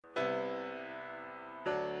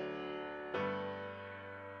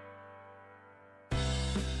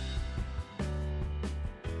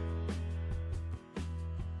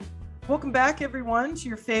Welcome back, everyone, to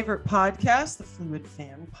your favorite podcast, the Fluid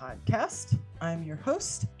Fan Podcast. I'm your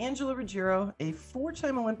host, Angela Ruggiero, a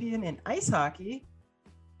four-time Olympian in ice hockey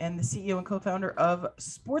and the CEO and co-founder of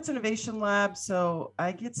Sports Innovation Lab. So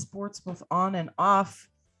I get sports both on and off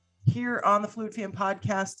here on the Fluid Fan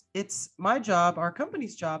Podcast. It's my job, our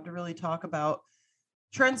company's job, to really talk about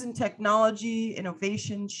trends in technology,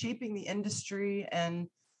 innovation, shaping the industry. And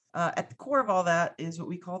at the core of all that is what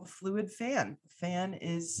we call the Fluid Fan. The fan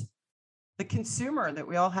is the consumer that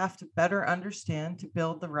we all have to better understand to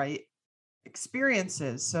build the right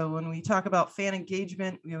experiences. So when we talk about fan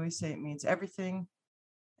engagement, we always say it means everything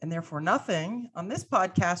and therefore nothing. On this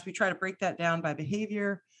podcast, we try to break that down by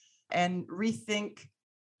behavior and rethink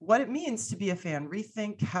what it means to be a fan,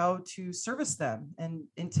 rethink how to service them. And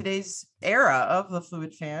in today's era of the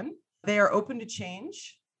Fluid Fan, they are open to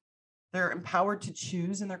change, they're empowered to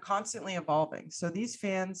choose, and they're constantly evolving. So these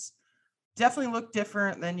fans definitely look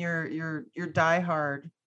different than your diehard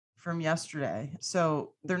from yesterday.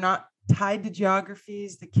 So they're not tied to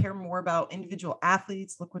geographies. They care more about individual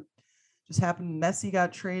athletes. Look what just happened. Messi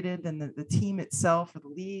got traded than the team itself or the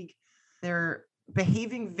league. They're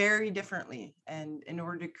behaving very differently. And in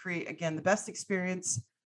order to create, again, the best experience,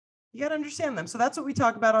 you got to understand them. So that's what we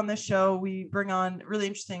talk about on this show. We bring on really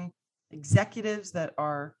interesting executives that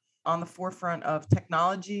are on the forefront of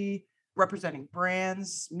technology, representing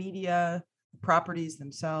brands, media, properties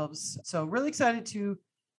themselves. So really excited to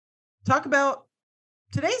talk about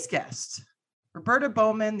today's guest, Roberta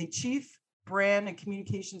Bowman, the Chief Brand and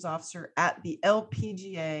Communications Officer at the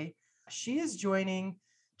LPGA. She is joining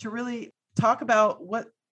to really talk about what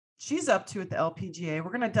she's up to at the LPGA.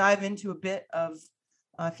 We're going to dive into a bit of,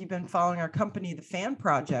 if you've been following our company, the Fan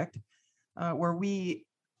Project, where we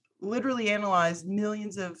literally analyzed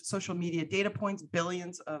millions of social media data points,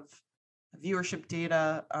 billions of viewership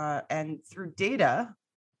data, and through data,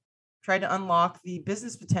 try to unlock the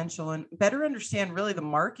business potential and better understand really the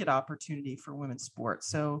market opportunity for women's sports.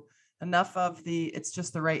 So enough of it's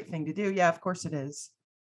just the right thing to do. Yeah, of course it is.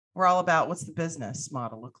 We're all about what's the business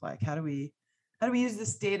model look like? How do we use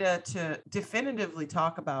this data to definitively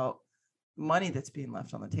talk about money that's being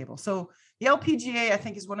left on the table? So the LPGA, I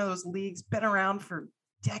think, is one of those leagues been around for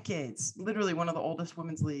decades, literally one of the oldest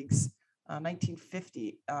women's leagues,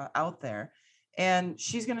 1950 out there. And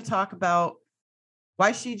she's going to talk about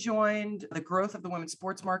why she joined, the growth of the women's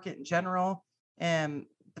sports market in general, and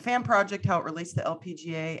the Fan Project, how it relates to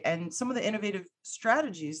LPGA, and some of the innovative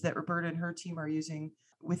strategies that Roberta and her team are using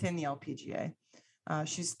within the LPGA.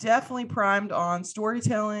 She's definitely primed on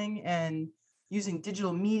storytelling and using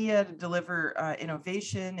digital media to deliver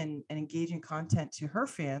innovation and engaging content to her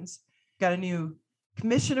fans. Got a new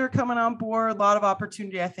commissioner coming on board, a lot of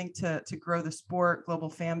opportunity, I think, to grow the sport, global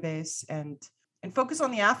fan base, and focus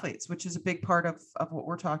on the athletes, which is a big part of what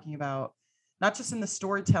we're talking about, not just in the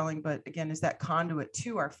storytelling, but again, is that conduit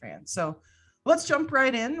to our fans. So let's jump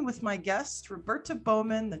right in with my guest, Roberta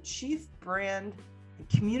Bowman, the Chief Brand and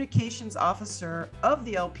Communications Officer of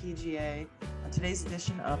the LPGA, on today's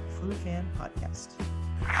edition of the Fluid Fan Podcast.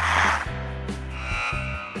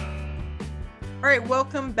 All right,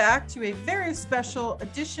 welcome back to a very special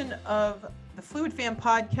edition of the Fluid Fan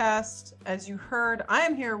Podcast. As you heard, I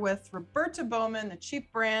am here with Roberta Bowman, the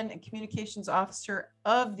Chief Brand and Communications Officer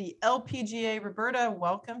of the LPGA. Roberta,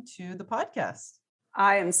 welcome to the podcast.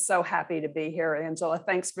 I am so happy to be here, Angela.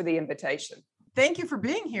 Thanks for the invitation. Thank you for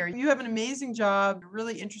being here. You have an amazing job,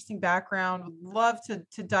 really interesting background. Would love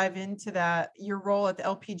to dive into that, your role at the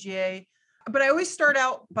LPGA. But I always start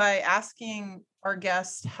out by asking our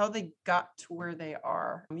guests how they got to where they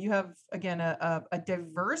are. You have, again, a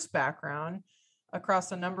diverse background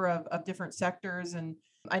across a number of different sectors. And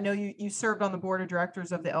I know you served on the board of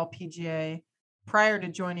directors of the LPGA prior to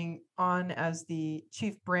joining on as the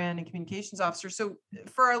Chief Brand and Communications Officer. So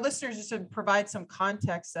for our listeners, just to provide some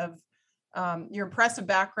context of your impressive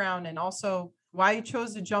background and also why you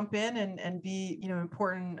chose to jump in and be, an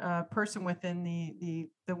important person within the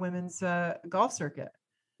women's golf circuit.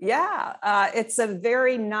 Yeah, it's a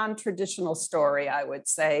very non-traditional story, I would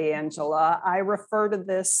say, Angela. I refer to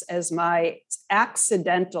this as my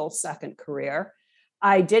accidental second career.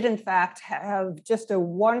 I did, in fact, have just a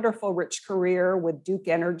wonderful, rich career with Duke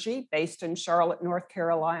Energy, based in Charlotte, North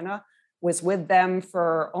Carolina. Was with them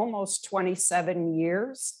for almost 27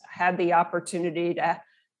 years. Had the opportunity to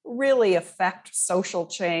really affect social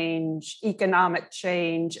change, economic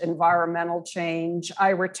change, environmental change. I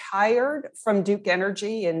retired from Duke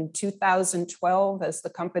Energy in 2012 as the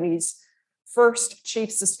company's first chief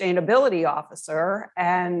sustainability officer.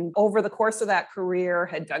 And over the course of that career,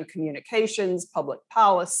 had done communications, public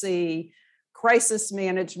policy, crisis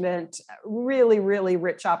management, really, really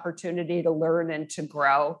rich opportunity to learn and to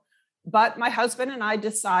grow. But my husband and I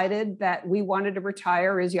decided that we wanted to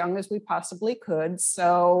retire as young as we possibly could.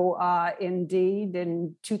 So indeed,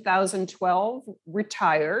 in 2012,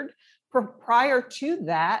 retired. Prior to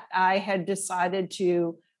that, I had decided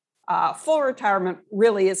to full retirement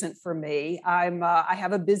really isn't for me. I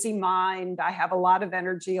have a busy mind. I have a lot of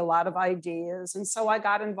energy, a lot of ideas. And so I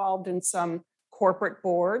got involved in some corporate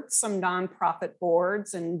boards, some nonprofit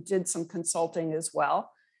boards, and did some consulting as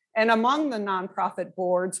well. And among the nonprofit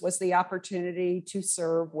boards was the opportunity to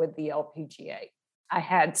serve with the LPGA. I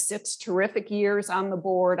had 6 terrific years on the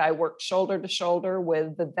board. I worked shoulder to shoulder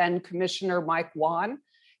with the then commissioner, Mike Wan,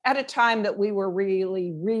 at a time that we were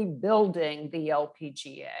really rebuilding the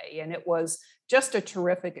LPGA. And it was just a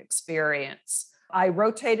terrific experience. I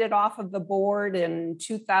rotated off of the board in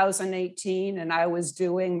 2018, and I was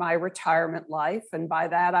doing my retirement life. And by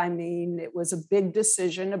that, I mean, it was a big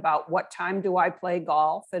decision about what time do I play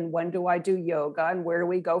golf and when do I do yoga and where do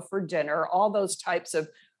we go for dinner, all those types of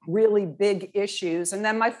really big issues. And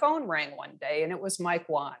then my phone rang one day, and it was Mike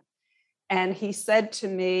Wan. And he said to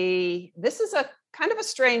me, this is a kind of a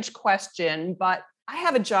strange question, but I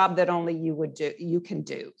have a job that only you can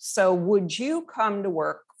do. So would you come to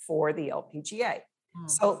work for the LPGA?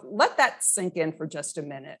 So let that sink in for just a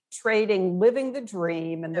minute. Trading living the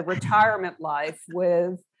dream and the retirement life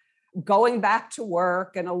with going back to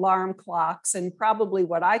work and alarm clocks and probably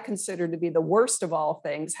what I consider to be the worst of all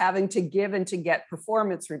things, having to give and to get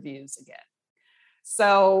performance reviews again.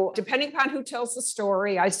 So depending upon who tells the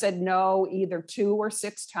story, I said no either 2 or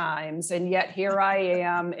 6 times. And yet here I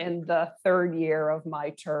am in the 3rd year of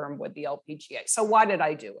my term with the LPGA. So why did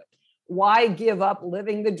I do it? Why give up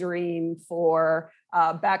living the dream for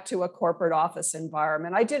back to a corporate office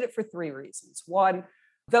environment? I did it for 3 reasons. One,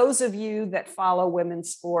 those of you that follow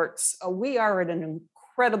women's sports, we are at an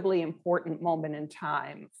incredibly important moment in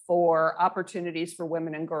time for opportunities for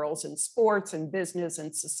women and girls in sports and business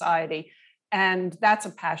and society. And that's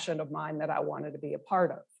a passion of mine that I wanted to be a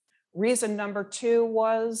part of. Reason number 2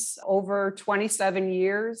 was over 27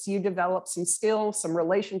 years, you developed some skills, some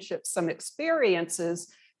relationships, some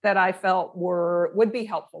experiences that I felt would be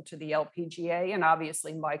helpful to the LPGA. And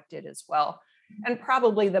obviously Mike did as well. And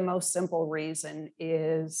probably the most simple reason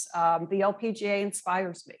is the LPGA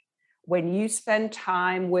inspires me. When you spend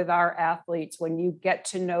time with our athletes, when you get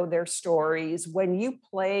to know their stories, when you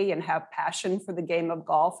play and have passion for the game of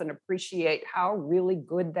golf and appreciate how really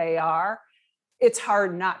good they are, it's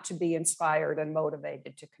hard not to be inspired and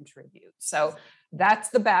motivated to contribute. So that's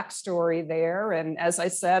the backstory there. And as I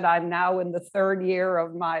said, I'm now in the 3rd year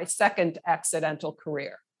of my 2nd accidental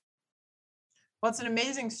career. Well, it's an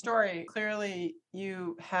amazing story. Clearly,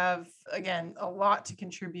 you have, again, a lot to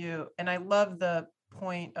contribute. And I love the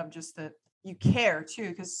point of just that you care too,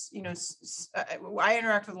 because, I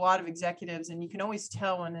interact with a lot of executives, and you can always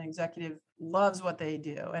tell when an executive loves what they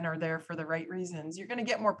do and are there for the right reasons. You're going to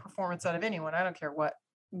get more performance out of anyone. I don't care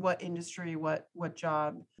what industry, what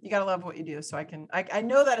job. You got to love what you do. So I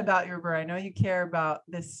know that about you, Roberta. I know you care about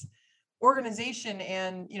this organization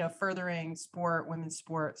and, furthering sport, women's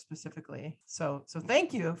sport specifically. So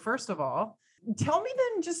thank you, first of all. Tell me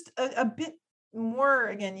then just a bit more.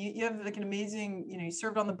 Again, you have like an amazing, you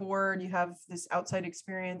served on the board, you have this outside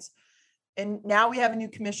experience, and now we have a new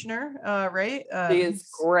commissioner, right? She is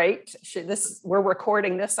great. We're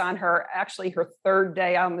recording this on her 3rd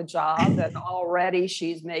day on the job, and already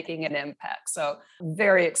she's making an impact. So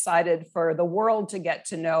very excited for the world to get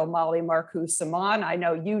to know Molly Marcoux-Simon. I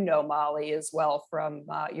know you know Molly as well from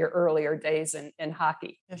your earlier days in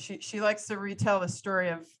hockey. Yeah, she likes to retell the story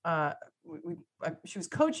of she was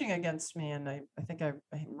coaching against me, and I think I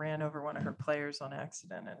ran over one of her players on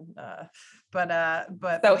accident. And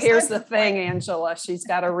but so here's the thing, Angela, she's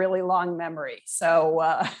got a really long memory. So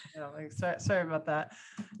sorry about that.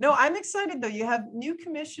 No, I'm excited though. You have new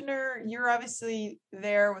commissioner. You're obviously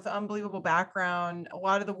there with an unbelievable background. A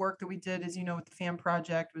lot of the work that we did, as you know, with the Fan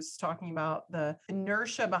Project was talking about the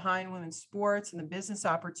inertia behind women's sports and the business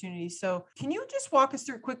opportunities. So can you just walk us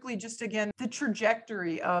through quickly, just again, the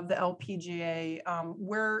trajectory of the LPGA,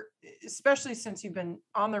 where, especially since you've been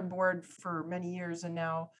on their board for many years and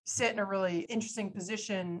now sit in a really interesting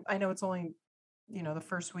position. I know it's only, the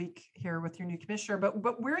first week here with your new commissioner,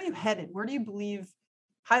 but where are you headed? Where do you believe,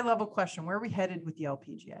 high level question, where are we headed with the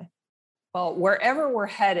LPGA? Well, wherever we're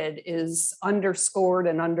headed is underscored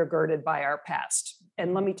and undergirded by our past.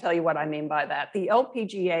 And let me tell you what I mean by that. The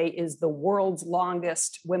LPGA is the world's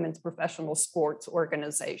longest women's professional sports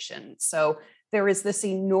organization. So there is this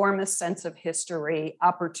enormous sense of history,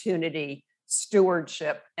 opportunity,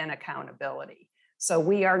 stewardship, and accountability. So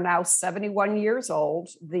we are now 71 years old.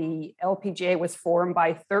 The LPGA was formed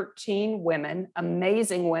by 13 women,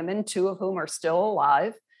 amazing women, 2 of whom are still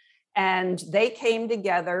alive. And they came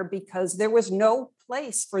together because there was no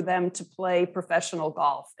place for them to play professional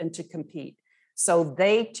golf and to compete. So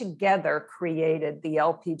they together created the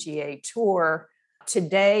LPGA Tour.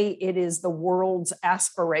 Today, it is the world's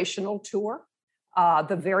aspirational tour.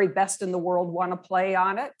 The very best in the world want to play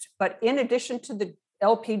on it. But in addition to the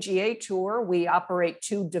LPGA Tour, we operate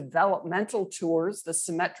 2 developmental tours, the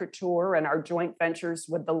Symetra Tour and our joint ventures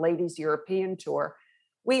with the Ladies European Tour.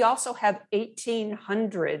 We also have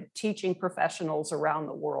 1,800 teaching professionals around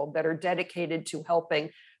the world that are dedicated to helping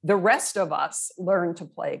the rest of us learn to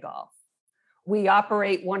play golf. We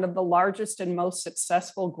operate one of the largest and most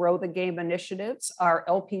successful Grow the Game initiatives, our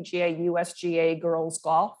LPGA USGA Girls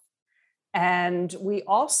Golf. And we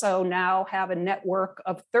also now have a network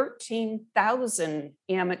of 13,000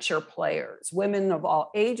 amateur players, women of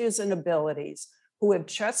all ages and abilities, who have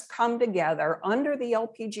just come together under the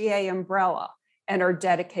LPGA umbrella and are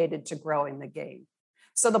dedicated to growing the game.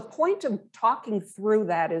 So the point of talking through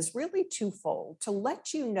that is really twofold: to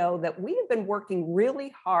let you know that we have been working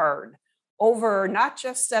really hard over not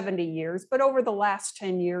just 70 years, but over the last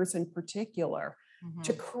 10 years in particular,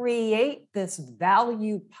 to create this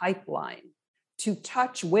value pipeline to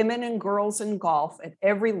touch women and girls in golf at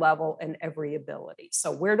every level and every ability.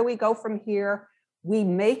 So where do we go from here? We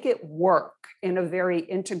make it work in a very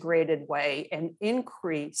integrated way and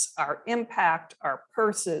increase our impact, our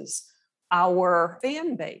purses, our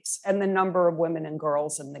fan base, and the number of women and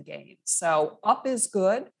girls in the game. So up is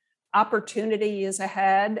good. Opportunity is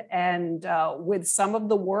ahead. And with some of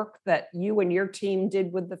the work that you and your team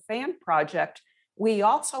did with the Fan Project, we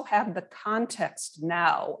also have the context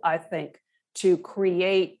now, I think, to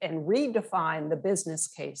create and redefine the business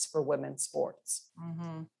case for women's sports.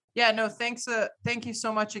 Yeah, no, thanks. Thank you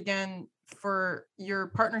so much again for your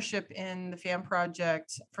partnership in the Fan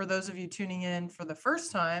Project. For those of you tuning in for the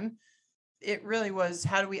first time, it really was,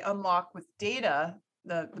 how do we unlock with data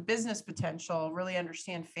the business potential, really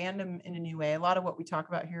understand fandom in a new way. A lot of what we talk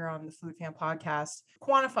about here on the Fluid Fan podcast,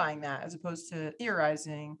 quantifying that as opposed to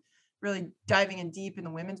theorizing, really diving in deep in the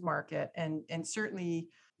women's market. And certainly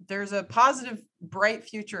there's a positive, bright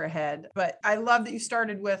future ahead. But I love that you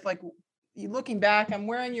started with, like, you looking back. I'm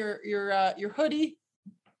wearing your hoodie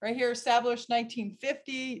right here, established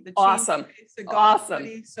 1950. The awesome, it's a golf awesome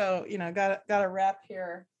hoodie. So got a wrap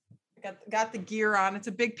here. Got the gear on. It's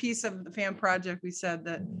a big piece of the Fan Project. We said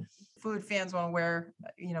that Fluid fans want to wear,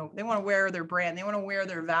 they want to wear their brand. They want to wear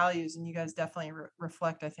their values, and you guys definitely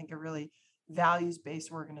reflect, I think, a really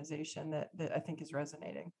values-based organization that I think is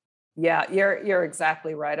resonating. Yeah, you're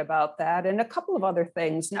exactly right about that. And a couple of other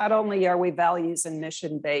things. Not only are we values and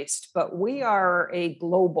mission based, but we are a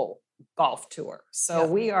global golf tour. So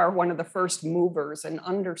we are one of the first movers in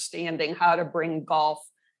understanding how to bring golf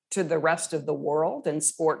to the rest of the world and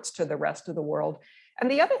sports to the rest of the world.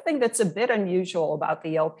 And the other thing that's a bit unusual about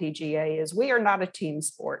the LPGA is we are not a team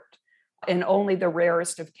sport in only the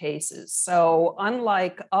rarest of cases. So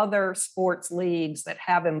unlike other sports leagues that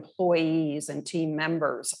have employees and team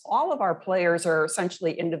members, all of our players are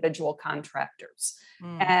essentially individual contractors.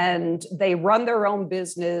 And they run their own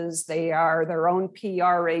business. They are their own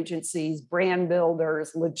PR agencies, brand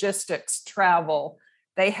builders, logistics, travel.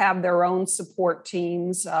 They have their own support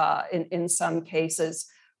teams in some cases.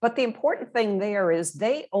 But the important thing there is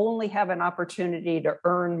they only have an opportunity to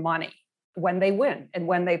earn money when they win and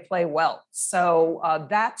when they play well. So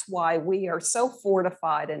that's why we are so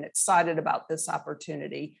fortified and excited about this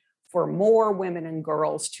opportunity for more women and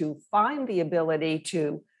girls to find the ability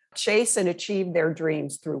to chase and achieve their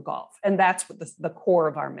dreams through golf. And that's what the core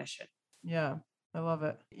of our mission. Yeah, I love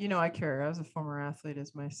it. I care. I was a former athlete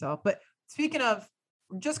as myself. But speaking of,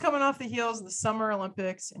 just coming off the heels of the Summer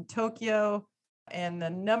Olympics in Tokyo, and the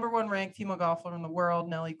number 1 ranked female golfer in the world,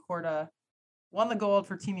 Nelly Korda, won the gold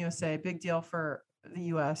for Team USA. Big deal for the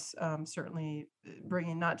U.S. Certainly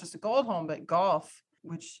bringing not just a gold home, but golf,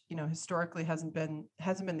 which historically hasn't been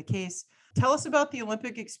the case. Tell us about the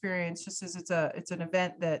Olympic experience, just as it's an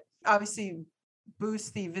event that obviously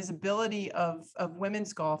boosts the visibility of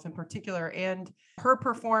women's golf in particular, and her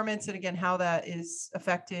performance, and again how that is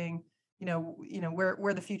affecting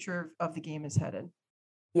where the future of the game is headed.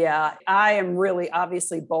 Yeah, I am really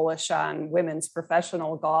obviously bullish on women's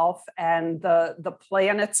professional golf, and the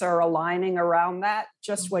planets are aligning around that.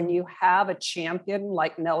 Just when you have a champion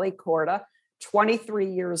like Nelly Korda,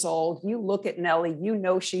 23 years old, you look at Nelly,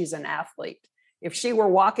 she's an athlete. If she were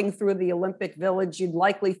walking through the Olympic Village, you'd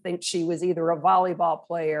likely think she was either a volleyball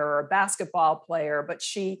player or a basketball player, but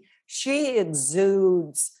she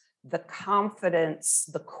exudes the confidence,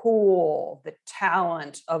 the cool, the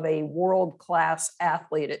talent of a world-class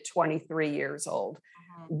athlete at 23 years old.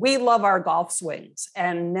 We love our golf swings,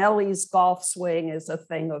 and Nellie's golf swing is a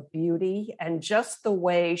thing of beauty. And just the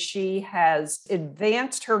way she has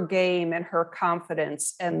advanced her game and her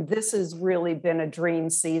confidence. And this has really been a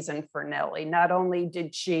dream season for Nellie. Not only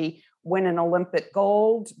did she win an Olympic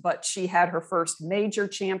gold, but she had her first major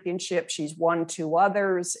championship. She's won 2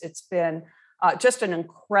 others. It's been just an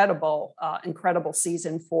incredible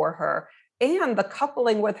season for her. And the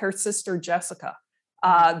coupling with her sister, Jessica.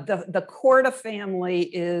 The Korda family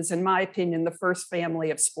is, in my opinion, the first family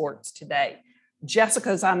of sports today.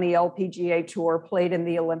 Jessica's on the LPGA Tour, played in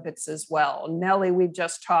the Olympics as well. Nellie, we've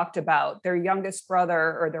just talked about. Their youngest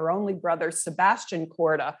brother, or their only brother, Sebastian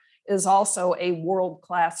Korda, is also a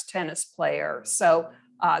world-class tennis player. So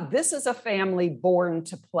this is a family born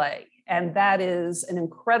to play. And that is an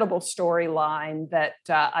incredible storyline that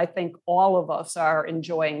I think all of us are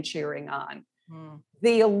enjoying cheering on.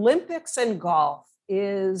 The Olympics and golf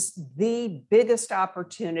is the biggest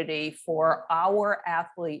opportunity for our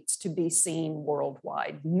athletes to be seen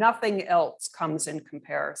worldwide. Nothing else comes in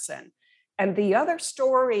comparison. And the other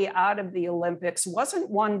story out of the Olympics wasn't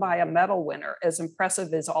won by a medal winner, as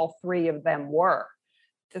impressive as all 3 of them were.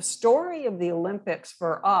 The story of the Olympics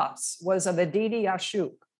for us was of Aditi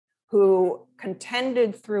Ashok, who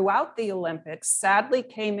contended throughout the Olympics, sadly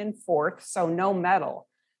came in 4th, so no medal.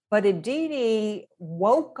 But Aditi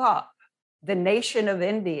woke up the nation of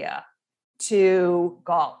India to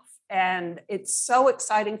golf. And it's so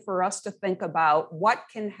exciting for us to think about what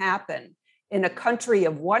can happen in a country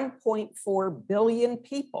of 1.4 billion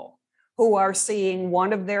people who are seeing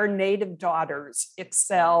one of their native daughters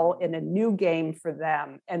excel in a new game for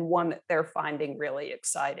them, and one that they're finding really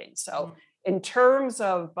exciting. So in terms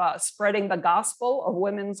of spreading the gospel of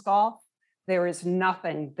women's golf, there is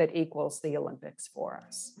nothing that equals the Olympics for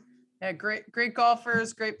us. Yeah, great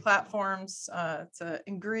golfers, great platforms. It's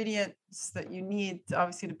ingredients that you need,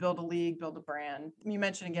 obviously, to build a league, build a brand. You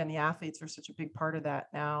mentioned, again, the athletes are such a big part of that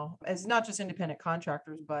now, as not just independent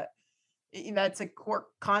contractors, but that's a core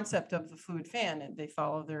concept of the Fluid Fan. And they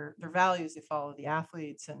follow their values, they follow the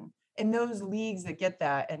athletes. And those leagues that get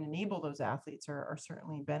that and enable those athletes are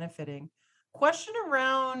certainly benefiting. Question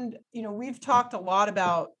around, we've talked a lot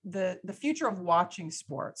about the future of watching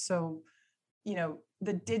sports. So,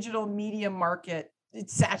 the digital media market,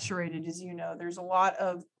 it's saturated, as you know. There's a lot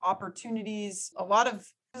of opportunities,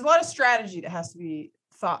 there's a lot of strategy that has to be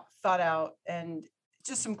thought out. And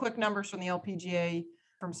just some quick numbers from the LPGA,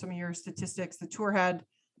 from some of your statistics. The tour had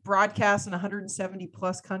broadcasts in 170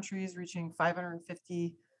 plus countries, reaching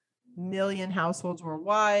 550 million households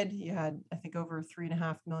worldwide. You had, I think, over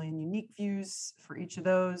 3.5 million unique views for each of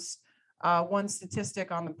those. One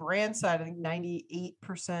statistic on the brand side, I think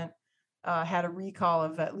 98% had a recall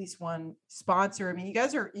of at least one sponsor. I mean, you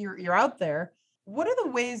guys you're out there. What are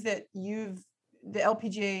the ways that the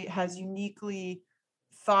LPGA has uniquely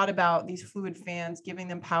thought about these Fluid Fans, giving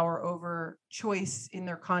them power over choice in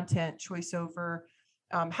their content, choice over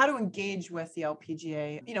how to engage with the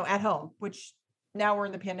LPGA, at home, which now we're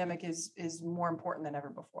in the pandemic is more important than ever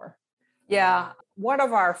before? Yeah. One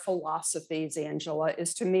of our philosophies, Angela,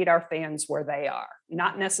 is to meet our fans where they are,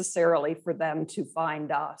 not necessarily for them to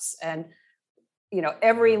find us. And,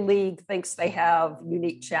 every league thinks they have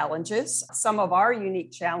unique challenges. Some of our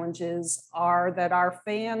unique challenges are that our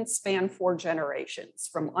fans span 4 generations,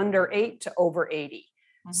 from under 8 to over 80.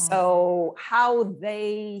 Mm-hmm. So how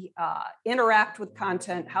they interact with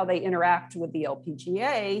content, how they interact with the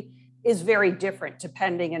LPGA is very different,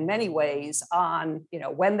 depending in many ways on,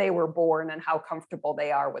 when they were born and how comfortable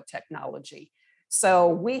they are with technology. So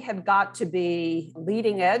we have got to be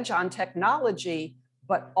leading edge on technology,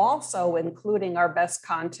 but also including our best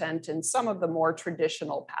content in some of the more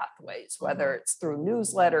traditional pathways, whether it's through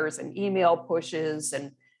newsletters and email pushes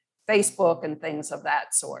and Facebook and things of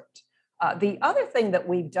that sort. The other thing that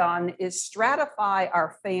we've done is stratify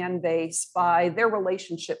our fan base by their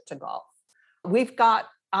relationship to golf. We've got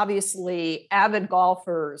obviously avid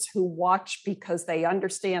golfers who watch because they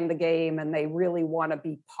understand the game and they really want to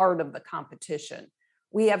be part of the competition.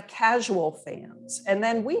 We have casual fans. And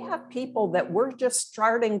then we have people that we're just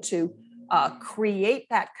starting to create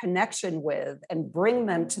that connection with and bring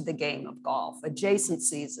them to the game of golf,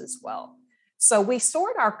 adjacencies as well. So we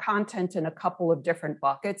sort our content in a couple of different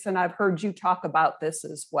buckets, and I've heard you talk about this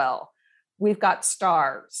as well. We've got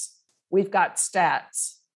stars, we've got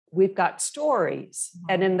stats, we've got stories.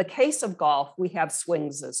 And in the case of golf, we have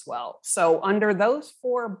swings as well. So under those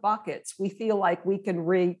 4 buckets, we feel like we can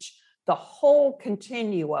reach the whole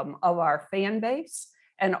continuum of our fan base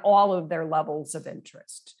and all of their levels of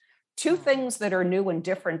interest. Two things that are new and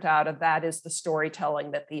different out of that is the storytelling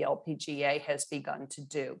that the LPGA has begun to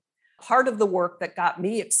do. Part of the work that got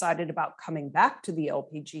me excited about coming back to the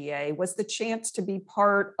LPGA was the chance to be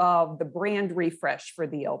part of the brand refresh for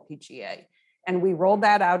the LPGA. And we rolled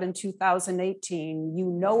that out in 2018. You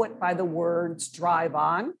know it by the words Drive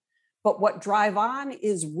On. But what Drive On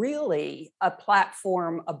is really a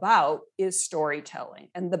platform about is storytelling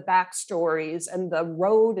and the backstories and the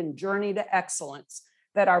road and journey to excellence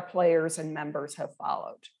that our players and members have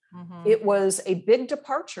followed. Mm-hmm. It was a big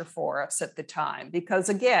departure for us at the time because,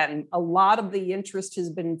 again, a lot of the interest has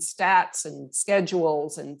been stats and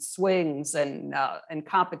schedules and swings and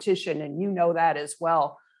competition, and you know that as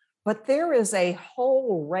well. But there is a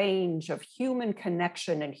whole range of human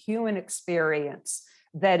connection and human experience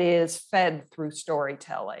that is fed through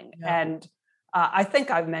storytelling. Yeah. And I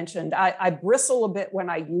think I've mentioned, I bristle a bit when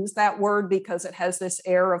I use that word because it has this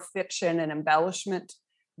air of fiction and embellishment.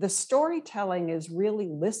 The storytelling is really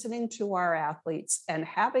listening to our athletes and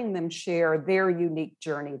having them share their unique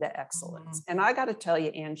journey to excellence. Mm-hmm. And I got to tell you,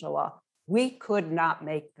 Angela, we could not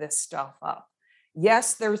make this stuff up.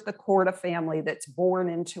 Yes, there's the Corda family that's born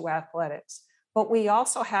into athletics, but we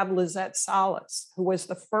also have Lizette Salas, who was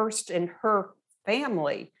the first in her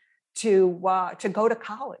family to go to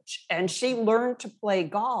college. And she learned to play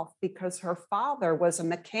golf because her father was a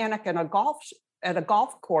mechanic at a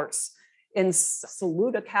golf course in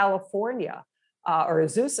Saluda, California, or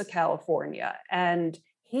Azusa, California. And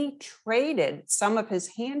he traded some of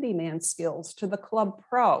his handyman skills to the club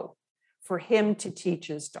pro for him to teach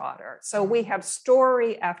his daughter. So we have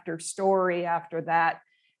story after story after that.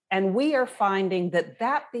 And we are finding that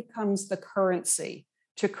that becomes the currency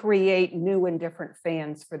to create new and different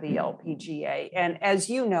fans for the LPGA. And as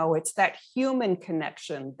you know, it's that human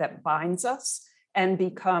connection that binds us and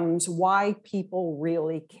becomes why people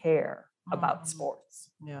really care about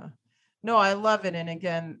sports. Yeah. No, I love it. And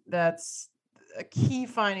again, that's a key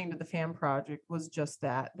finding to the Fan Project was just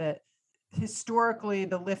that historically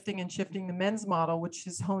the lifting and shifting the men's model, which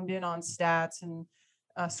is honed in on stats and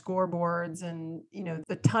scoreboards and,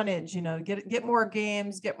 the tonnage, get more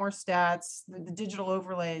games, get more stats, the digital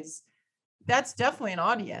overlays. That's definitely an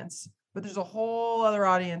audience, but there's a whole other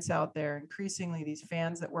audience out there, increasingly these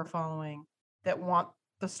fans that we're following that want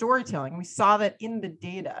the storytelling. We saw that in the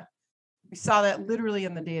data. We saw that literally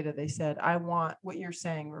in the data. They said, I want what you're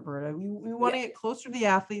saying, Roberta. We want to get closer to the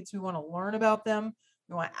athletes. We want to learn about them.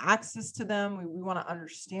 We want access to them. We want to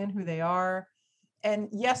understand who they are. And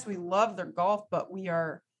yes, we love their golf, but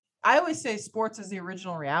I always say sports is the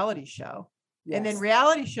original reality show. Yes. And then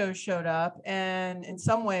reality shows showed up. And in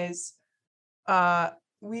some ways,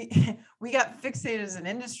 we got fixated as an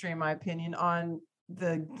industry, in my opinion, on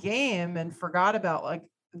the game and forgot about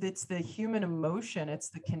it's the human emotion. It's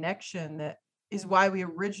the connection that is why we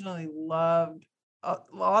originally loved a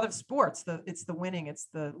lot of sports. It's the winning, it's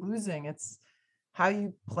the losing, it's how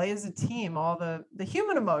you play as a team, all the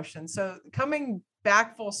human emotion. So coming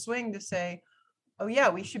back full swing to say, oh yeah,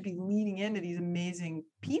 we should be leaning into these amazing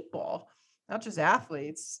people, not just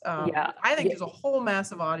athletes. I think there's a whole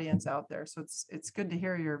massive audience out there. So it's good to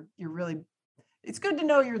hear you're really. It's good to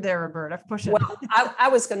know you're there, Roberta. I'm pushing. Well, I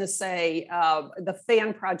was going to say the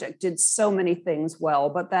Fan Project did so many things well,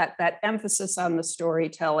 but that emphasis on the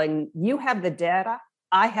storytelling, you have the data,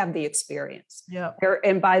 I have the experience. Yeah.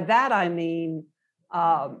 And by that, I mean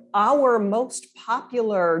our most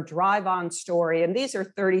popular drive-on story, and these are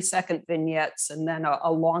 30-second vignettes and then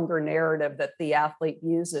a longer narrative that the athlete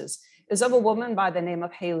uses, is of a woman by the name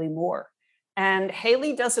of Haley Moore. And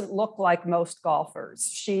Haley doesn't look like most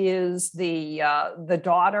golfers. She is the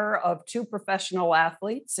daughter of two professional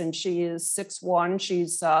athletes, and she is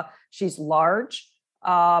 6'1". She's large,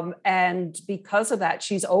 and because of that,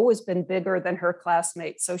 she's always been bigger than her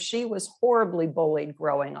classmates. So she was horribly bullied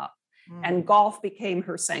growing up, and golf became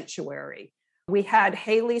her sanctuary. We had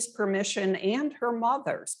Haley's permission and her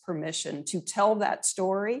mother's permission to tell that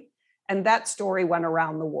story. And that story went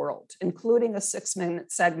around the world, including a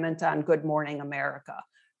 6-minute segment on Good Morning America.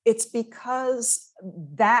 It's because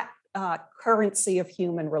that currency of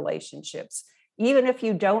human relationships, even if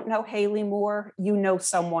you don't know Haley Moore, you know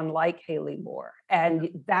someone like Haley Moore. And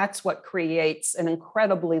that's what creates an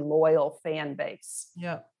incredibly loyal fan base.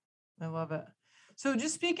 Yeah, I love it. So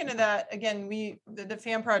just speaking of that, again, the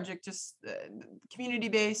Fan Project, just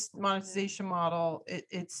community-based monetization model,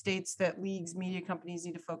 it states that leagues, media companies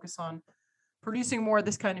need to focus on producing more of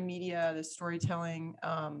this kind of media, this storytelling.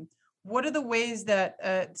 What are the ways that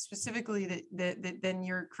specifically that then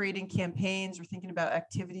you're creating campaigns or thinking about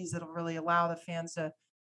activities that'll really allow the fans to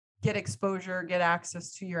get exposure, get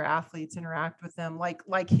access to your athletes, interact with them,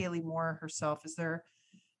 like Haley Moore herself? Is there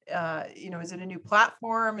is it a new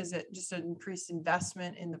platform? Is it just an increased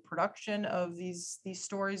investment in the production of these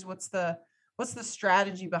stories? What's the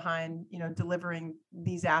strategy behind, delivering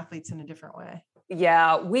these athletes in a different way?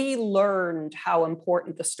 Yeah, we learned how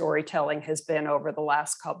important the storytelling has been over the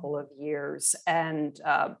last couple of years. And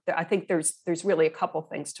I think there's really a couple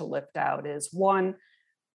things to lift out. Is one,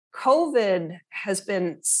 COVID has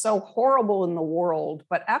been so horrible in the world,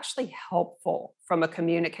 but actually helpful from a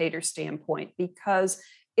communicator standpoint, because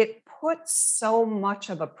it puts so much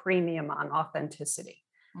of a premium on authenticity.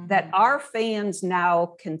 That our fans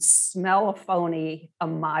now can smell a phony a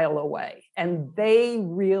mile away, and they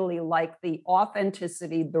really like the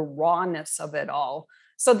authenticity, the rawness of it all.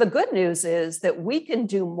 So the good news is that we can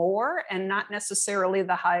do more, and not necessarily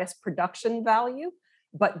the highest production value,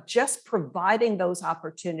 but just providing those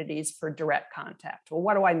opportunities for direct contact. Well,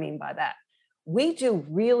 what do I mean by that? We do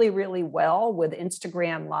really, really well with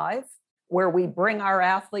Instagram Live, where we bring our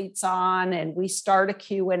athletes on and we start a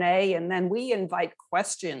Q&A, and then we invite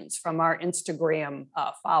questions from our Instagram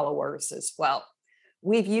followers as well.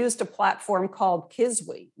 We've used a platform called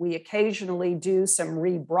Kiswe. We occasionally do some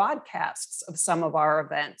rebroadcasts of some of our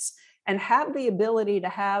events and have the ability to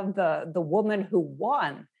have the woman who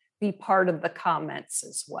won be part of the comments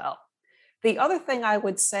as well. The other thing I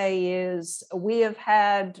would say is we have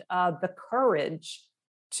had the courage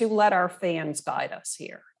to let our fans guide us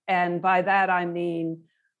here. And by that, I mean,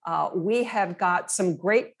 we have got some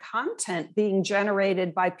great content being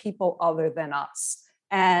generated by people other than us.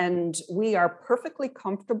 And we are perfectly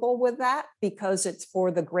comfortable with that because it's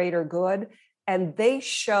for the greater good. And they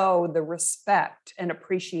show the respect and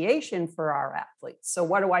appreciation for our athletes. So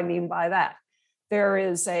what do I mean by that? There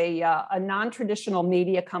is a non-traditional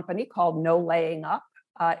media company called No Laying Up.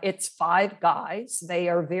 It's 5 guys. They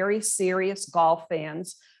are very serious golf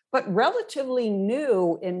fans, but relatively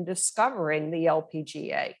new in discovering the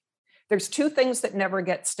LPGA. There's 2 things that never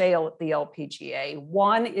get stale at the LPGA.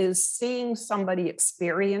 One is seeing somebody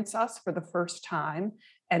experience us for the first time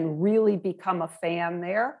and really become a fan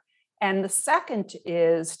there. And the second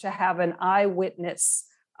is to have an eyewitness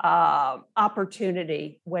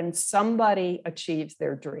opportunity when somebody achieves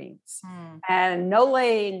their dreams. And No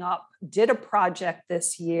Laying Up did a project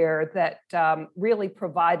this year that really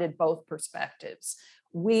provided both perspectives.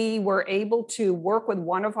 We were able to work with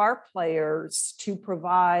one of our players to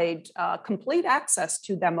provide complete access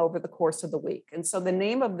to them over the course of the week. And so the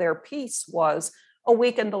name of their piece was A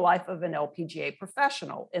Week in the Life of an LPGA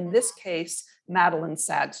Professional, in this case, Madeline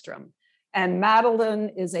Sagstrom. And Madeline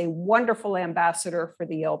is a wonderful ambassador for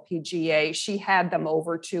the LPGA. She had them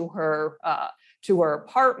over to her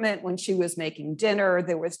apartment when she was making dinner.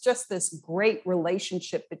 There was just this great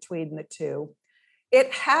relationship between the two.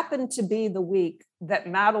 It happened to be the week that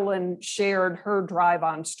Madeline shared her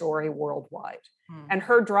drive-on story worldwide. And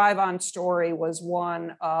her drive-on story was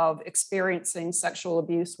one of experiencing sexual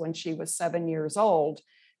abuse when she was 7 years old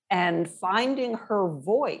and finding her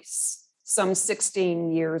voice some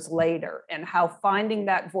 16 years later, and how finding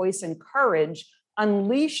that voice and courage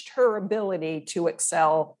unleashed her ability to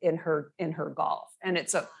excel in her golf. And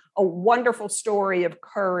it's a wonderful story of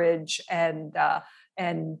courage and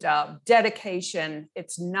dedication.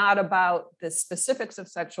 It's not about the specifics of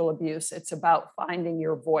sexual abuse. It's about finding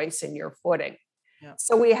your voice and your footing. Yeah.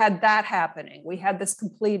 So we had that happening. We had this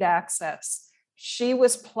complete access. She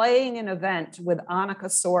was playing an event with Annika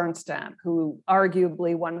Sorenstam, who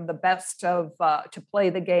arguably one of the best to play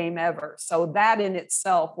the game ever. So that in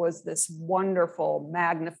itself was this wonderful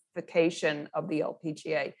magnification of the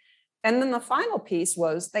LPGA. And then the final piece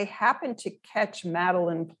was they happened to catch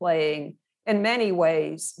Madeline playing, in many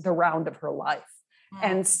ways, the round of her life.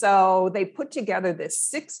 And so they put together this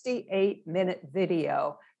 68-minute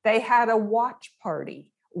video. They had a watch party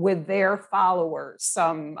with their followers.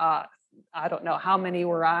 Some, I don't know how many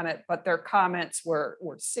were on it, but their comments were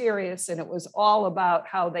serious. And it was all about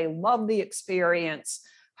how they love the experience,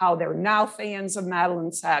 how they're now fans of Madeline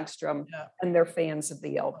Sagstrom, and they're fans of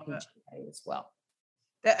the LPGA as well.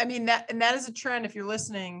 That is a trend. If you're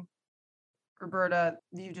listening, Roberta,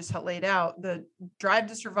 you just laid out the Drive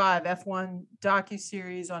to Survive F1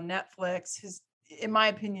 docuseries on Netflix has, in my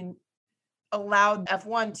opinion, allowed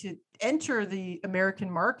F1 to enter the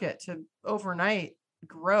American market to overnight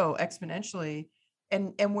grow exponentially.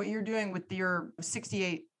 And what you're doing with your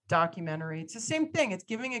 68 documentary, it's the same thing. It's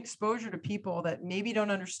giving exposure to people that maybe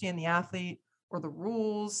don't understand the athlete or the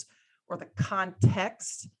rules or the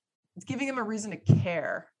context. It's giving them a reason to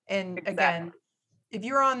care. And again, if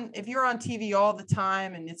you're on TV all the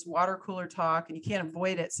time and it's water cooler talk and you can't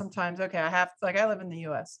avoid it, sometimes, I live in the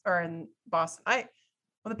US or in Boston.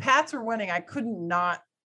 When the Pats were winning, I couldn't not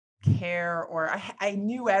care, or I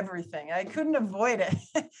knew everything. I couldn't avoid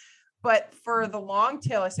it. But for the long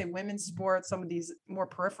tail, I say women's sports, some of these more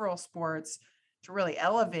peripheral sports, to really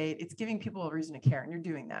elevate, it's giving people a reason to care. And you're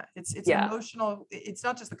doing that. It's emotional. It's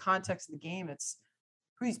not just the context of the game. It's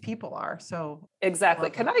who these people are. So exactly.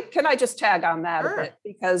 Can I just tag on that Sure. a bit?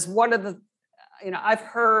 Because one of the, I've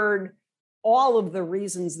heard all of the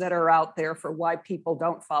reasons that are out there for why people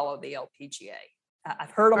don't follow the LPGA. I've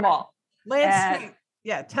heard them all.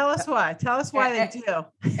 Yeah, tell us why. Tell us why they do.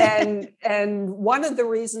 and one of the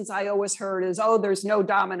reasons I always heard is, oh, there's no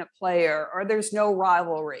dominant player or there's no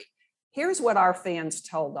rivalry. Here's what our fans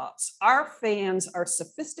told us. Our fans are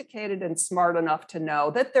sophisticated and smart enough to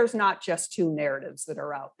know that there's not just two narratives that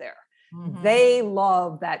are out there. Mm-hmm. They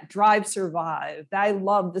love that Drive Survive. They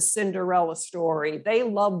love the Cinderella story. They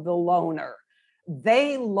love the loner.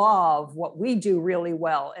 They love what we do really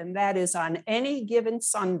well. And that is on any given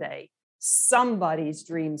Sunday, somebody's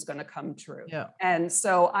dream's going to come true. Yeah. And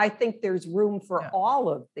so I think there's room for all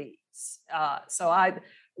of these.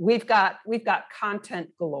 We've got content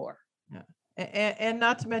galore. Yeah. And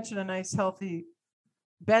not to mention a nice, healthy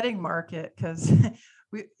betting market, because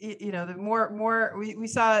the more we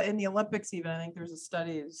saw in the Olympics, even, I think there's a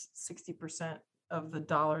study is 60% of the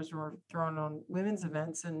dollars were thrown on women's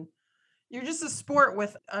events. And you're just a sport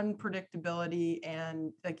with unpredictability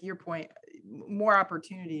and, like your point, more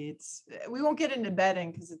opportunity. We won't get into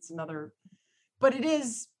betting because it's another, but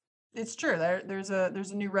it's true. There's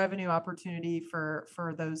a new revenue opportunity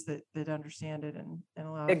for those that understand it and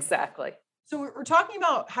allow it. Exactly. So we're talking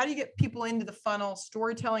about how do you get people into the funnel.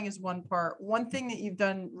 Storytelling is one part. One thing that you've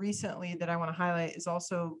done recently that I want to highlight is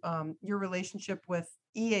also your relationship with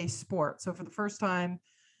EA Sports. So for the first time,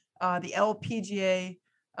 the LPGA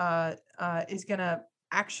is going to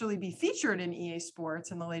actually be featured in EA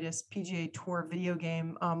Sports in the latest PGA Tour video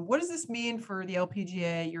game. What does this mean for the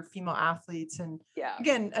LPGA, your female athletes? And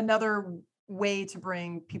again, another way to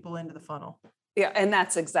bring people into the funnel. Yeah, and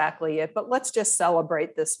that's exactly it. But let's just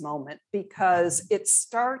celebrate this moment, because it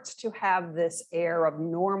starts to have this air of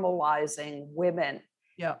normalizing women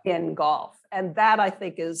in golf. And that, I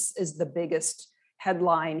think, is the biggest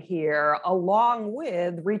headline here, along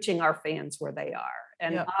with reaching our fans where they are.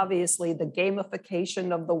 And obviously the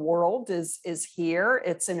gamification of the world is here.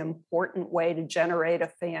 It's an important way to generate a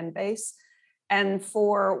fan base. And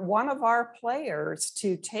for one of our players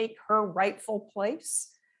to take her rightful place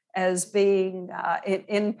as being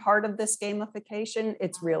in part of this gamification,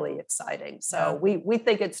 it's really exciting. So we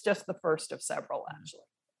think it's just the first of several, actually.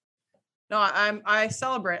 No, I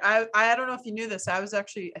celebrate. I don't know if you knew this. I was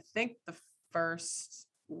actually, I think, the first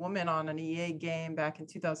woman on an EA game back in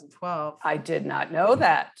 2012. I did not know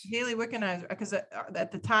that. Haley Wickenheiser, because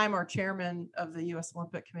at the time, our chairman of the U.S.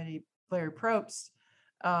 Olympic Committee, Larry Probst,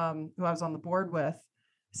 who I was on the board with,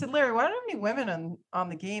 said, Larry, why don't have any women on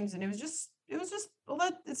the games? And it was just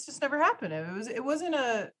it's just never happened. It wasn't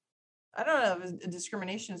a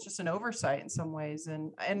discrimination. It's just an oversight in some ways.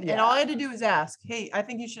 And all I had to do was ask, hey, I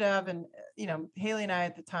think you should have. And, Haley and I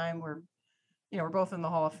at the time were both in the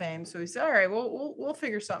Hall of Fame. So we said, all right, we'll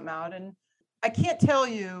figure something out. And I can't tell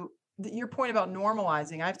you that your point about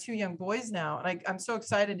normalizing. I have 2 young boys now, and I'm so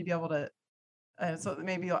excited to be able to, so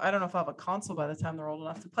maybe, I don't know if I'll have a console by the time they're old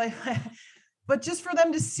enough to play, but just for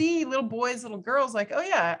them to see little boys, little girls, like, oh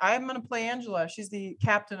yeah, I'm going to play Angela. She's the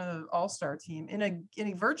captain of the all-star team in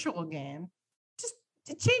a virtual game. Just,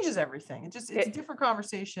 it changes everything. It's a different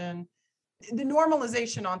conversation. The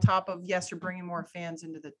normalization on top of, yes, you're bringing more fans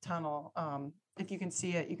into the tunnel. If you can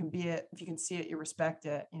see it, you can be it. If you can see it, you respect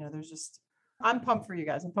it. I'm pumped for you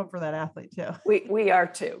guys. I'm pumped for that athlete too. We are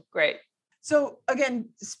too. Great. So again,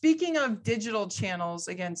 speaking of digital channels,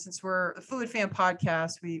 again, since we're a Fluid Fan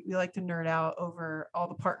podcast, we like to nerd out over all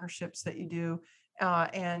the partnerships that you do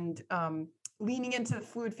and leaning into the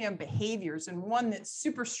Fluid Fan behaviors. And one that's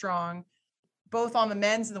super strong, both on the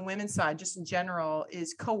men's and the women's side, just in general,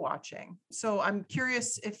 is co-watching. So I'm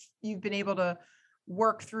curious if you've been able to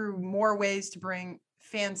work through more ways to bring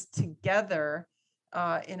fans together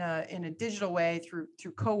in a digital way through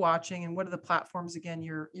co-watching, and what are the platforms again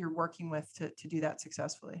you're working with to do that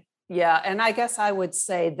successfully? Yeah, and I guess I would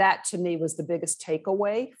say that to me was the biggest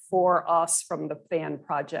takeaway for us from the fan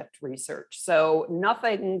project research. So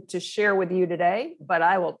nothing to share with you today, but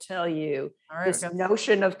I will tell you this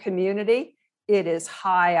notion of community, it is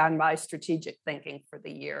high on my strategic thinking for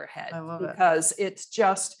the year ahead. I love because it's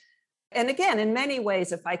just, and again, in many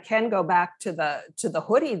ways, if I can go back to the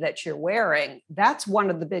hoodie that you're wearing, that's one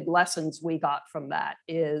of the big lessons we got from that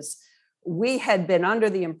is we had been under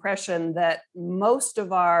the impression that most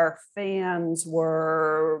of our fans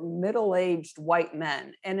were middle-aged white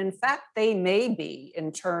men. And in fact, they may be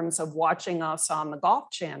in terms of watching us on the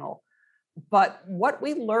Golf Channel. But what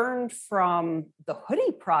we learned from the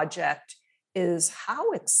Hoodie Project is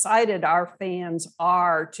how excited our fans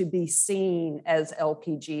are to be seen as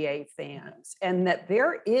LPGA fans, and that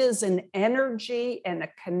there is an energy and a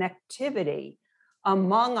connectivity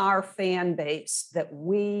among our fan base that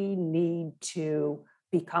we need to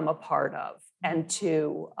become a part of, and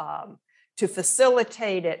to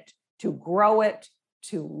facilitate it, to grow it,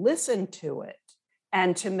 to listen to it,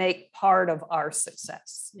 and to make part of our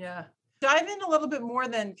success. Yeah. Dive in a little bit more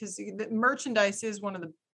then, because the merchandise is one of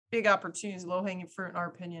the big opportunities, low-hanging fruit, in our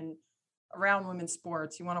opinion, around women's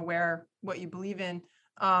sports. You want to wear what you believe in.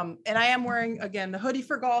 And I am wearing, again, the Hoodie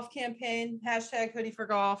for Golf campaign, hashtag Hoodie for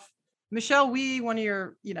Golf. Michelle Wee, one of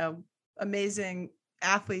your, amazing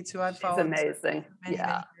athletes who I've followed. She's amazing. Many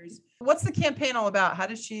years. What's the campaign all about? How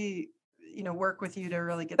does she, work with you to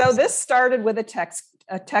really get this started with a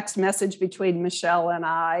text message between Michelle and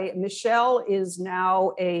I. Michelle is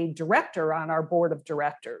now a director on our board of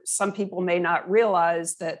directors. Some people may not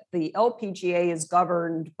realize that the LPGA is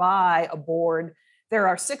governed by a board. There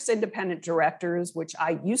are 6 independent directors, which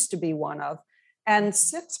I used to be one of, and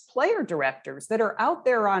 6 player directors that are out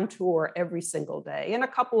there on tour every single day, and a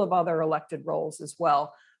couple of other elected roles as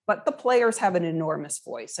well. But the players have an enormous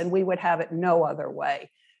voice, and we would have it no other way.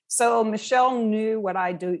 So Michelle knew what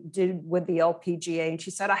I did with the LPGA, and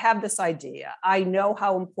she said, I have this idea. I know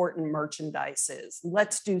how important merchandise is.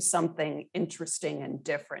 Let's do something interesting and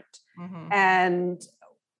different. Mm-hmm. And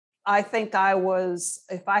I think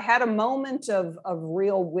if I had a moment of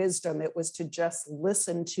real wisdom, it was to just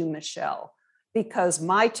listen to Michelle, because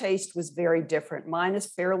my taste was very different. Mine is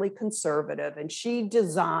fairly conservative, and she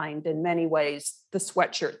designed, in many ways, the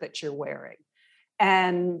sweatshirt that you're wearing.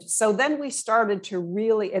 And so then we started to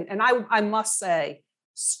really, and I must say,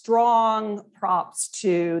 strong props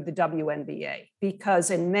to the WNBA,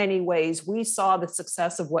 because in many ways we saw the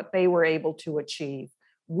success of what they were able to achieve.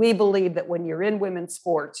 We believe that when you're in women's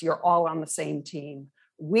sports, you're all on the same team.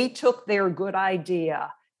 We took their good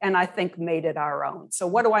idea and I think made it our own. So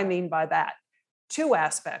what do I mean by that? 2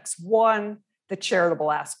 aspects. One, the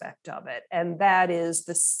charitable aspect of it, and that is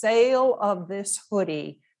the sale of this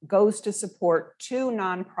hoodie goes to support 2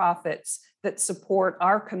 nonprofits that support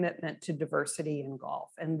our commitment to diversity in golf.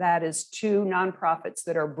 And that is 2 nonprofits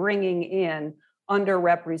that are bringing in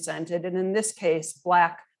underrepresented, and in this case,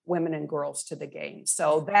 Black women and girls to the game.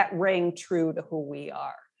 So that rang true to who we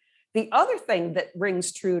are. The other thing that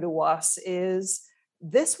rings true to us is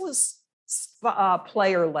this was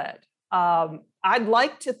player-led. I'd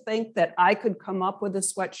like to think that I could come up with a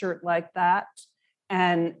sweatshirt like that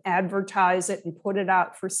and advertise it and put it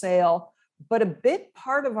out for sale. But a big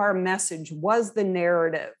part of our message was the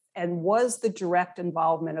narrative and was the direct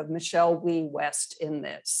involvement of Michelle Wee West in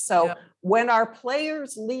this. So when our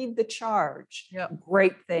players lead the charge,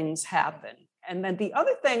 great things happen. And then the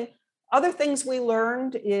other things we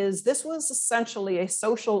learned is this was essentially a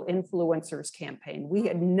social influencers campaign. We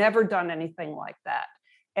had never done anything like that.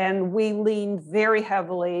 And we leaned very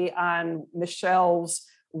heavily on Michelle's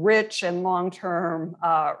rich and long-term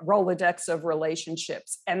Rolodex of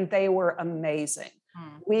relationships, and they were amazing.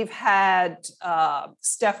 We've had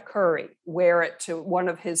Steph Curry wear it to one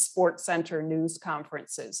of his Sports Center news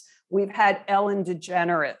conferences. We've had Ellen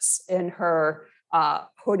DeGeneres in her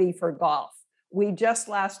hoodie for golf. We just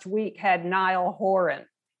last week had Niall Horan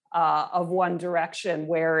of One Direction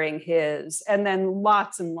wearing his, and then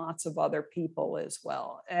lots and lots of other people as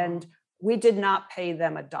well. And we did not pay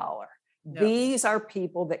them $1. These are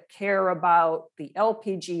people that care about the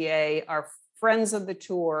LPGA, are friends of the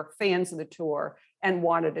tour, fans of the tour, and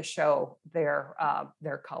wanted to show their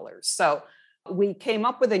colors. So we came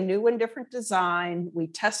up with a new and different design. We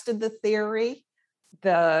tested the theory.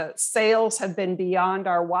 The sales have been beyond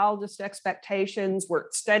our wildest expectations. We're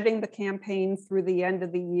extending the campaign through the end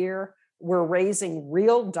of the year. We're raising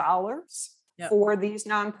real dollars for these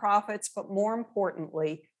nonprofits, but more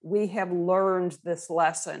importantly, we have learned this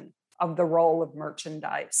lesson of the role of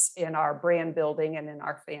merchandise in our brand building and in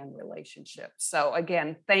our fan relationships. So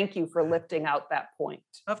again, thank you for lifting out that point.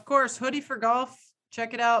 Of course, Hoodie for Golf.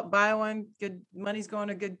 Check it out. Buy one. Good money's going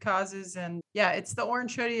to good causes. And it's the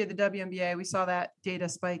orange hoodie of the WNBA. We saw that data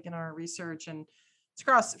spike in our research, and it's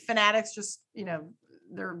across Fanatics. Just,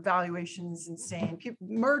 their valuation is insane.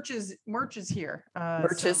 Merch is here.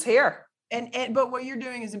 Merch is here. But what you're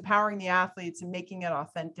doing is empowering the athletes and making it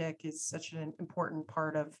authentic is such an important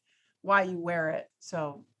part of why you wear it.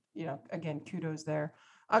 So, again, kudos there.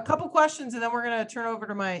 A couple questions, and then we're going to turn over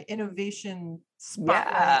to my innovation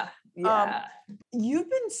spotlight. Yeah. You've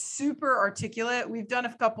been super articulate. We've done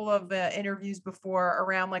a couple of interviews before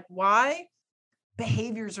around like why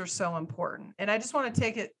behaviors are so important. And I just want to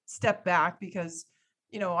take a step back because,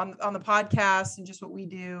 on the podcast and just what we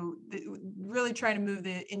do, really trying to move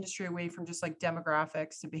the industry away from just like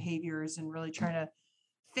demographics to behaviors and really trying to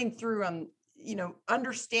think through on,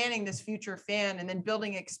 understanding this future fan and then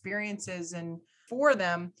building experiences and for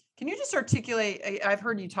them. Can you just articulate, I've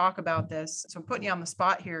heard you talk about this, so I'm putting you on the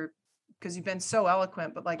spot here because you've been so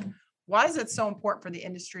eloquent, but like, why is it so important for the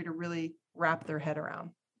industry to really wrap their head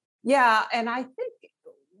around? Yeah. And I think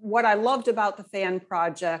what I loved about the fan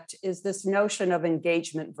project is this notion of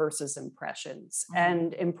engagement versus impressions.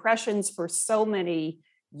 And impressions for so many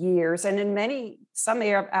years and in some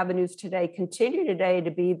avenues today continue today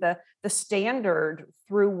to be the standard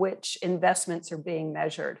through which investments are being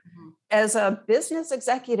measured. As a business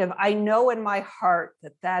executive, I know in my heart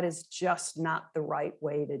that is just not the right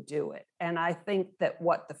way to do it. And I think that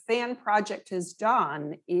what the fan project has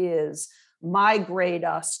done is migrate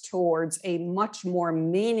us towards a much more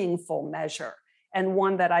meaningful measure and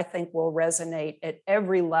one that I think will resonate at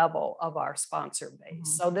every level of our sponsor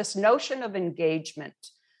base. So this notion of engagement,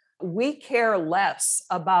 we care less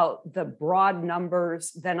about the broad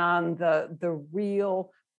numbers than on the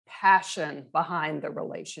real passion behind the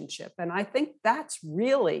relationship. And I think that's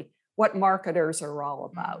really what marketers are all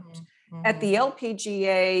about. At the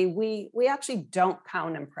LPGA, we actually don't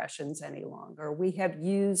count impressions any longer. We have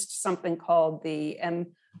used something called the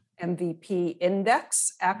MVP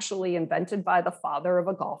index, actually invented by the father of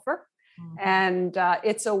a golfer. And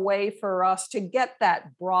it's a way for us to get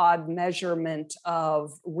that broad measurement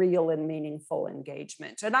of real and meaningful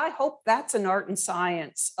engagement. And I hope that's an art and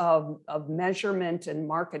science of measurement and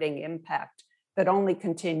marketing impact that only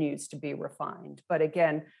continues to be refined. But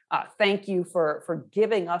again, thank you for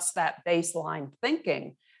giving us that baseline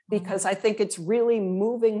thinking, because I think it's really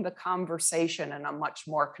moving the conversation in a much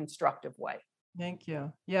more constructive way. Thank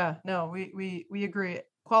you. Yeah, no, we agree.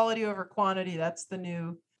 Quality over quantity, that's the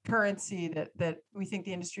new currency that we think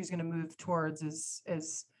the industry is going to move towards is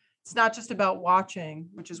it's not just about watching,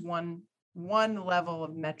 which is one level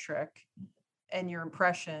of metric and your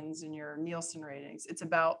impressions and your Nielsen ratings. It's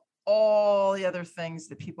about all the other things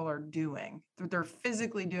that people are doing, that they're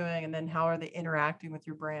physically doing, and then how are they interacting with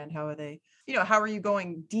your brand? How are they, how are you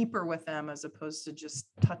going deeper with them as opposed to just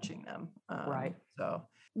touching them? Right. So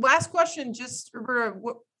last question, just Roberta,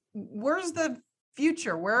 where's the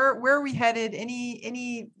future? Where are we headed?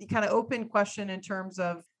 Any kind of open question in terms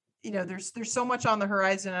of, there's so much on the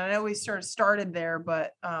horizon. I know we sort of started there,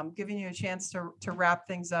 but giving you a chance to wrap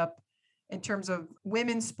things up in terms of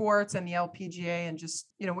women's sports and the LPGA and just,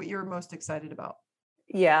 what you're most excited about.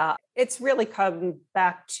 Yeah, it's really come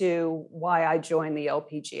back to why I joined the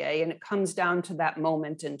LPGA. And it comes down to that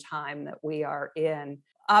moment in time that we are in.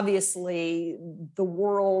 Obviously, the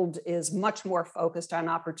world is much more focused on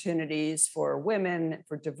opportunities for women,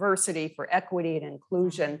 for diversity, for equity and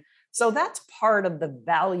inclusion. So that's part of the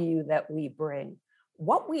value that we bring.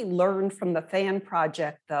 What we learned from the fan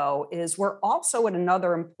project, though, is we're also at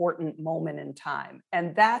another important moment in time.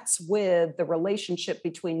 And that's with the relationship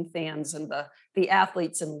between fans and the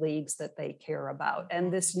athletes and leagues that they care about.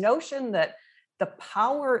 And this notion that the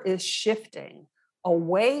power is shifting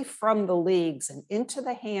away from the leagues and into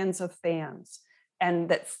the hands of fans, and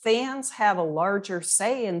that fans have a larger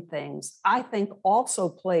say in things, I think also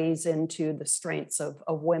plays into the strengths of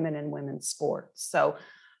women and women's sports. So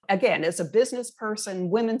again, as a business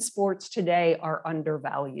person, women's sports today are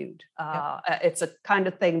undervalued. It's a kind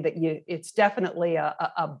of thing that it's definitely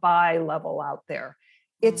a buy level out there.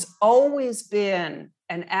 It's always been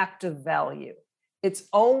an act of value. It's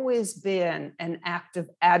always been an act of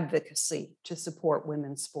advocacy to support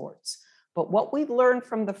women's sports. But what we've learned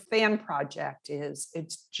from the fan project is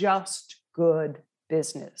it's just good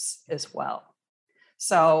business as well.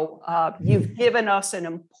 So you've given us an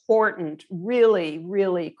important, really,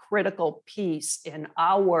 really critical piece in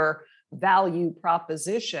our value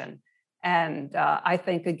proposition. And I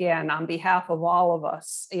think, again, on behalf of all of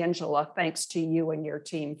us, Angela, thanks to you and your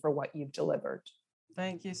team for what you've delivered.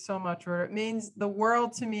 Thank you so much, Roberta. It means the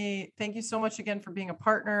world to me. Thank you so much again for being a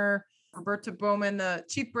partner. Roberta Bowman, the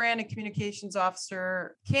Chief Brand and Communications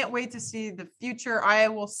Officer. Can't wait to see the future. I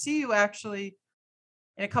will see you actually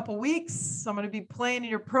in a couple weeks. I'm going to be playing in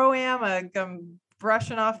your pro-am. I'm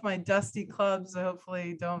brushing off my dusty clubs. I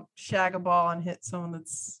hopefully don't shag a ball and hit someone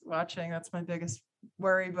that's watching. That's my biggest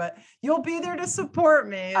worry, but you'll be there to support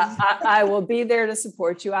me. I will be there to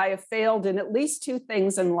support you. I have failed in at least two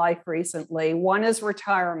things in life recently. One is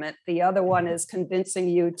retirement. The other one is convincing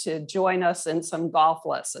you to join us in some golf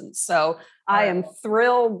lessons. So I am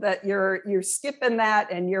thrilled that you're skipping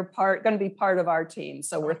that and you're going to be part of our team.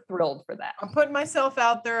 So we're thrilled for that. I'm putting myself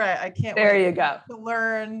out there. I can't there wait you go. to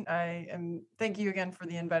learn. Thank you again for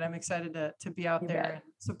the invite. I'm excited to be out there and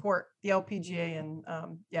support the LPGA. And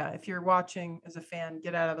if you're watching as a fan,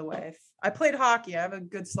 get out of the way. I played hockey. I have a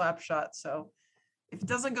good slap shot. So if it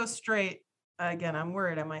doesn't go straight, again, I'm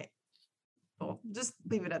worried I might. Well, just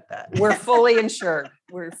leave it at that. We're fully insured.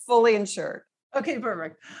 We're fully insured. Okay,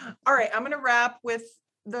 perfect. All right, I'm going to wrap with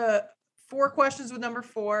the 4 questions with number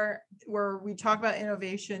 4, where we talk about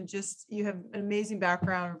innovation. Just, you have an amazing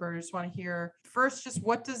background, Roberta. I just want to hear first, just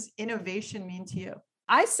what does innovation mean to you?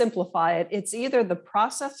 I simplify it. It's either the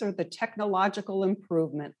process or the technological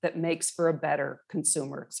improvement that makes for a better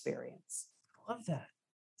consumer experience. I love that.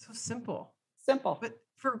 So simple. Simple. But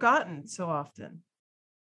forgotten so often.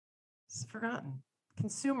 It's forgotten.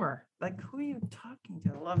 Consumer. Like, who are you talking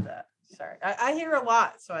to? I love that. Sorry. I hear a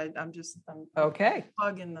lot, so I'm okay.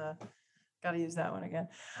 Plugging got to use that one again.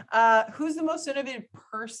 Who's the most innovative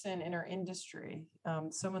person in our industry?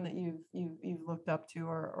 Someone that you've looked up to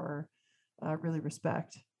or really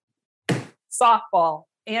respect? Softball,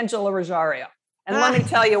 Angela Rosario. And let me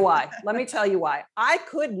tell you why. I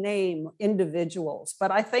could name individuals,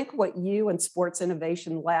 but I think what you and Sports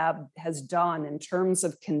Innovation Lab has done in terms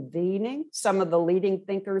of convening some of the leading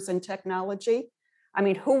thinkers in technology, I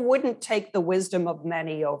mean, who wouldn't take the wisdom of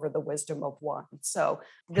many over the wisdom of one? So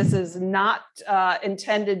this is not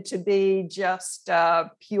intended to be just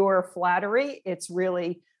pure flattery. It's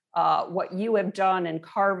really what you have done in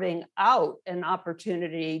carving out an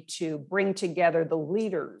opportunity to bring together the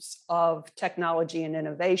leaders of technology and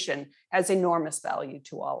innovation has enormous value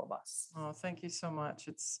to all of us. Oh, thank you so much.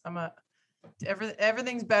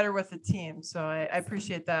 Everything's better with a team. So I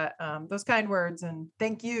appreciate that. Those kind words, and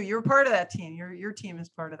thank you. You're part of that team. Your team is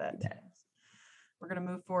part of that team. We're going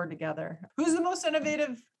to move forward together. Who's the most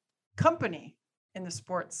innovative company in the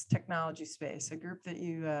sports technology space? A group that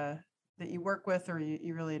you work with or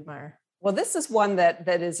you really admire? Well, this is one that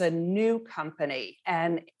is a new company.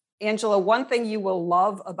 And Angela, one thing you will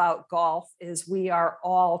love about golf is we are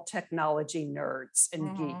all technology nerds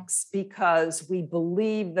and geeks, because we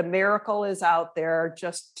believe the miracle is out there,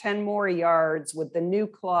 just 10 more yards with the new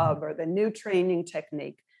club or the new training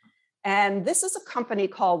technique. And this is a company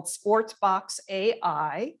called Sportsbox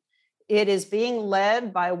AI. It is being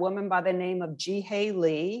led by a woman by the name of Ji-Hei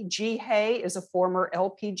Lee. Ji-Hei is a former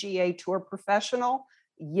LPGA Tour professional,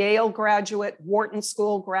 Yale graduate, Wharton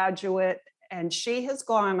School graduate, and she has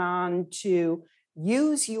gone on to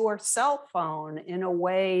use your cell phone in a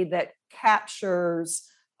way that captures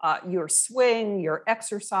your swing, your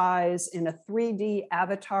exercise in a 3D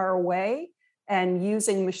avatar way. And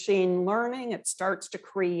using machine learning, it starts to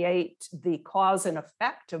create the cause and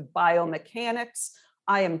effect of biomechanics.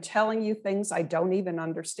 I am telling you things I don't even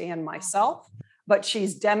understand myself, but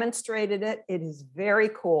she's demonstrated it. It is very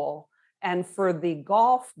cool. And for the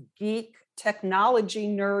golf geek technology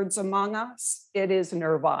nerds among us, it is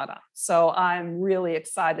nirvana. So I'm really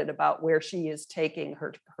excited about where she is taking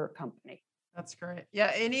her company. That's great.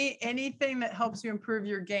 Yeah, anything that helps you improve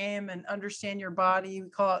your game and understand your body. We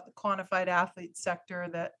call it the quantified athlete sector.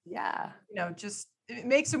 That just it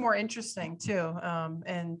makes it more interesting too.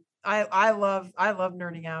 And I love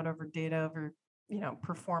nerding out over data, over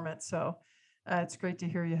performance. So it's great to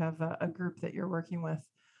hear you have a group that you're working with.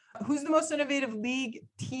 Who's the most innovative league,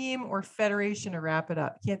 team, or federation to wrap it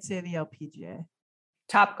up? Can't say the LPGA.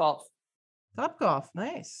 Topgolf. Topgolf,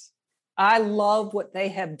 nice. I love what they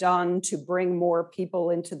have done to bring more people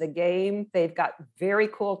into the game. They've got very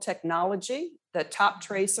cool technology, the Top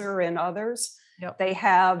Tracer and others. Yep. They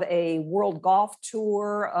have a World Golf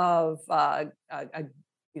Tour of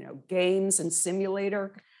games and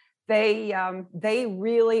simulator. They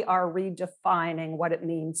really are redefining what it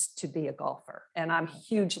means to be a golfer. And I'm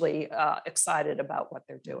hugely excited about what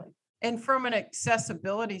they're doing. And from an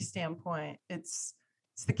accessibility standpoint, it's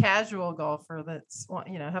the casual golfer that's,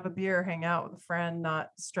 have a beer, hang out with a friend,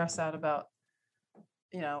 not stress out about,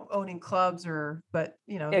 owning clubs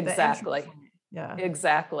exactly. Yeah,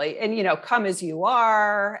 exactly. And, come as you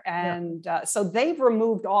are. And so they've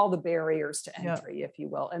removed all the barriers to entry, if you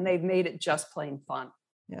will, and they've made it just plain fun.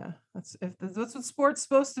 Yeah, that's what sports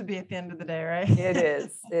supposed to be at the end of the day, right? It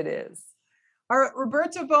is. All right,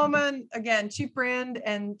 Roberta Bowman, again, Chief Brand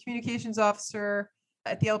and Communications Officer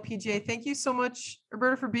at the LPGA. Thank you so much,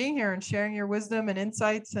 Roberta, for being here and sharing your wisdom and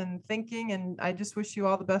insights and thinking. And I just wish you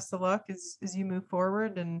all the best of luck as you move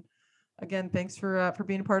forward. And again, thanks for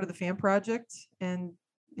being a part of the Fan Project. And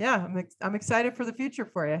yeah, I'm excited for the future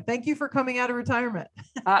for you. Thank you for coming out of retirement.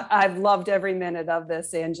 I've loved every minute of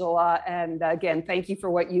this, Angela. And again, thank you for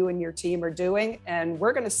what you and your team are doing. And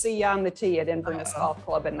we're going to see you on the tee at Inverness Golf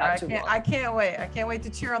Club in not too long. I can't wait. I can't wait to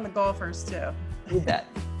cheer on the golfers too. You bet.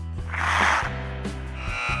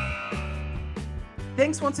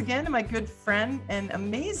 Thanks once again to my good friend and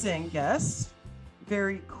amazing guest.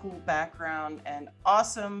 Very cool background and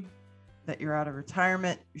awesome that you're out of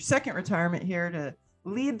retirement, your second retirement here to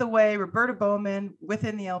lead the way. Roberta Bowman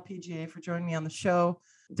within the LPGA for joining me on the show.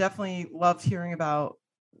 Definitely loved hearing about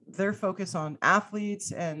their focus on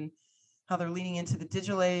athletes and how they're leaning into the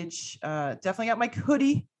digital age. Definitely got my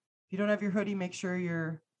hoodie. If you don't have your hoodie, make sure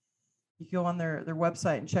you go on their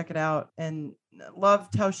website and check it out. And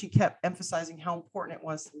loved how she kept emphasizing how important it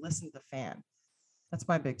was to listen to the fan. That's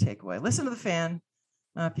my big takeaway. Listen to the fan.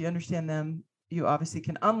 If you understand them, you obviously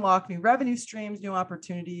can unlock new revenue streams, new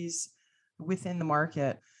opportunities within the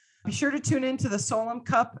market. Be sure to tune into the Solom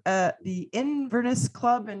Cup at the Inverness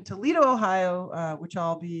Club in Toledo, Ohio, which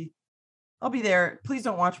I'll be there. Please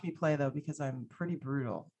don't watch me play though, because I'm pretty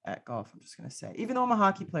brutal at golf. I'm just going to say, even though I'm a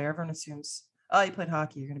hockey player, everyone assumes, oh, you played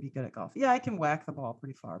hockey, you're going to be good at golf. Yeah, I can whack the ball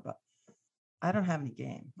pretty far, but I don't have any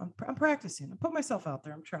game. I'm practicing. I put myself out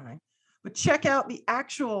there. I'm trying. But check out the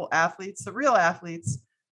actual athletes, the real athletes,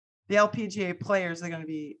 the LPGA players. They're going to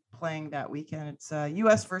be playing that weekend. It's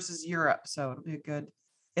U.S. versus Europe, so it'll be a good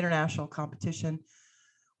international competition.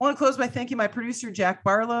 I want to close by thanking my producer, Jack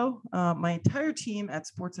Barlow, my entire team at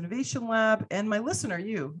Sports Innovation Lab, and my listener,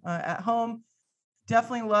 you at home.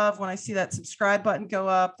 Definitely love when I see that subscribe button go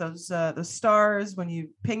up, those stars, when you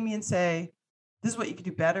ping me and say, this is what you could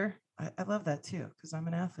do better. I love that too, because I'm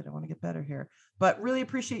an athlete. I want to get better here. But really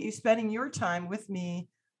appreciate you spending your time with me,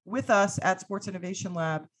 with us at Sports Innovation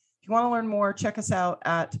Lab. If you want to learn more, check us out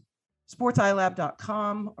at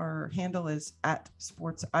sportsilab.com. Our handle is at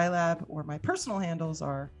sportsilab, or my personal handles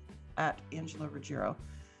are at Angela Ruggiero.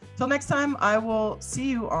 Till next time, I will see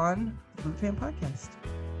you on the Fluid Fan Podcast.